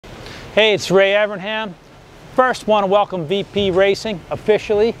Hey, it's Ray Evernham. First, want to welcome VP Racing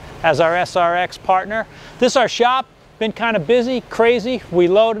officially as our SRX partner. This is our shop. Been kind of busy, crazy. We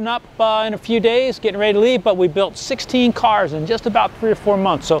loading up in a few days, getting ready to leave, but we built 16 cars in just about 3 or 4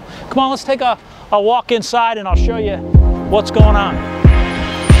 months. So come on, let's take a walk inside and I'll show you what's going on.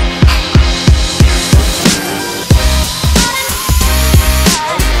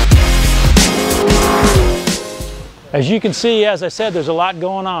 As you can see, as I said, there's a lot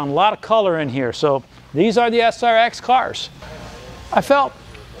going on, a lot of color in here. So these are the SRX cars. I felt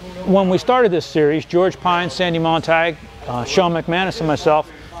when we started this series, George Pine, Sandy Montag, Sean McManus and myself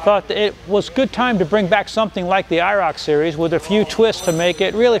thought that it was a good time to bring back something like the IROC series with a few twists to make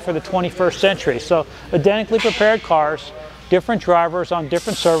it really for the 21st century. So identically prepared cars, different drivers on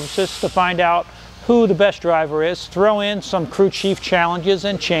different surfaces to find out who the best driver is, throw in some crew chief challenges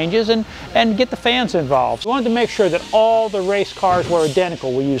and changes, and get the fans involved. We wanted to make sure that all the race cars were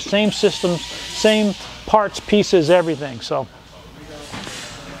identical. We used same systems, same parts, pieces, everything. So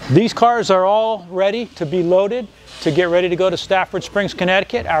these cars are all ready to be loaded to get ready to go to Stafford Springs,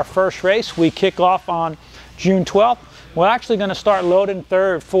 Connecticut. Our first race, we kick off on June 12th. We're actually going to start loading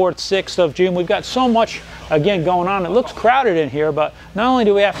 3rd, 4th, 6th of June. We've got so much, again, going on. It looks crowded in here, but not only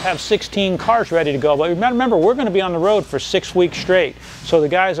do we have to have 16 cars ready to go, but remember, we're going to be on the road for 6 weeks straight. So the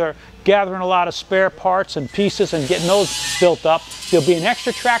guys are gathering a lot of spare parts and pieces and getting those built up. There'll be an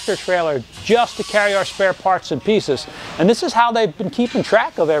extra tractor trailer just to carry our spare parts and pieces. And this is how they've been keeping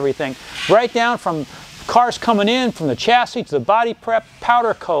track of everything. Right down from cars coming in, from the chassis to the body prep,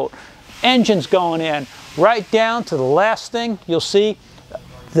 powder coat, engines going in, right down to the last thing. You'll see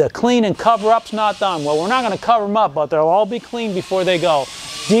the clean and cover up's not done. Well, we're not going to cover them up, but they'll all be clean before they go.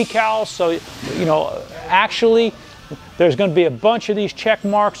 Decals, so you know, actually there's going to be a bunch of these check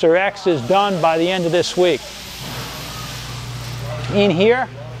marks or X's done by the end of this week. In here,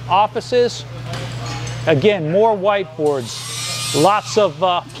 offices, again, more whiteboards, lots of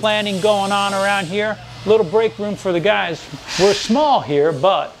planning going on around here. Little break room for the guys. We're small here,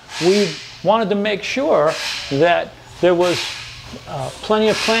 but we wanted to make sure that there was plenty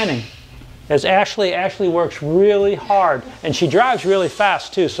of planning. As Ashley works really hard, and she drives really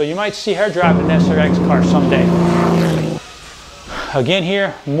fast too, so you might see her driving an SRX car someday. Again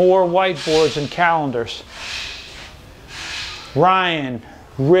here, more whiteboards and calendars. Ryan,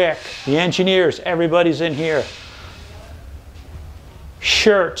 Rick, the engineers, everybody's in here.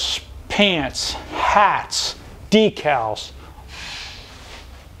 Shirts, pants, hats, decals,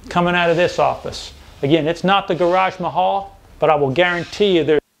 coming out of this office. Again, it's not the Garage Mahal, but I will guarantee you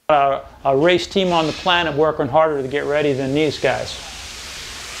there's a race team on the planet working harder to get ready than these guys.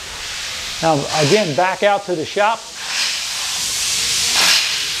 Now, again, back out to the shop.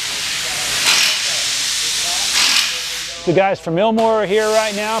 The guys from Ilmore are here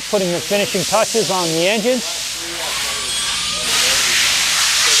right now, putting the finishing touches on the engines.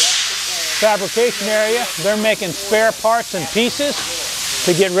 Fabrication area, they're making spare parts and pieces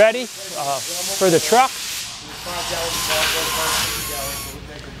to get ready for the truck.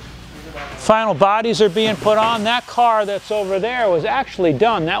 Final bodies are being put on. That car that's over there was actually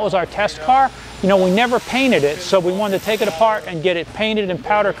done. That was our test car. You know, we never painted it, so we wanted to take it apart and get it painted and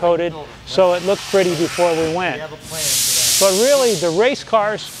powder coated so it looked pretty before we went. But really, the race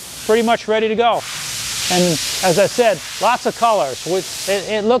car's pretty much ready to go. And as I said, lots of colors.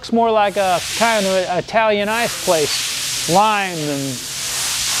 It looks more like a kind of an Italian ice place. Lime and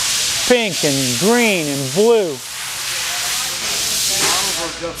pink and green and blue.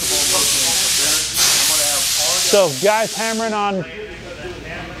 So guys hammering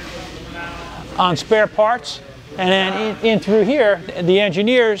on spare parts. And then in through here, the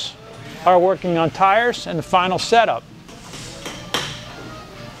engineers are working on tires and the final setup.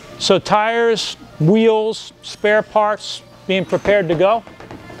 So tires, wheels, spare parts being prepared to go.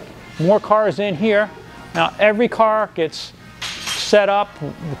 More cars in here. Now every car gets set up,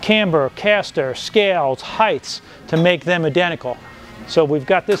 camber, caster, scales, heights to make them identical. So we've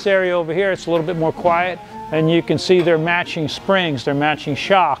got this area over here, it's a little bit more quiet, and you can see they're matching springs, they're matching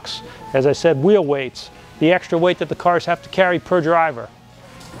shocks, as I said, wheel weights, the extra weight that the cars have to carry per driver.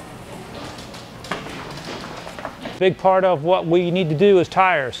 Big part of what we need to do is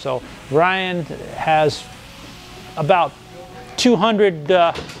tires. So Ryan has about 200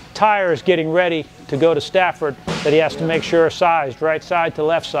 tires getting ready to go to Stafford that he has to make sure are sized right side to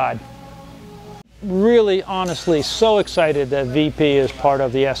left side. Really, honestly, so excited that VP is part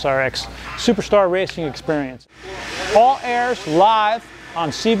of the SRX Superstar Racing Experience. All airs live on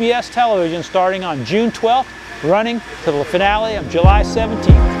CBS television starting on June 12th, running to the finale of July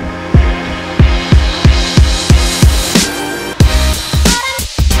 17th.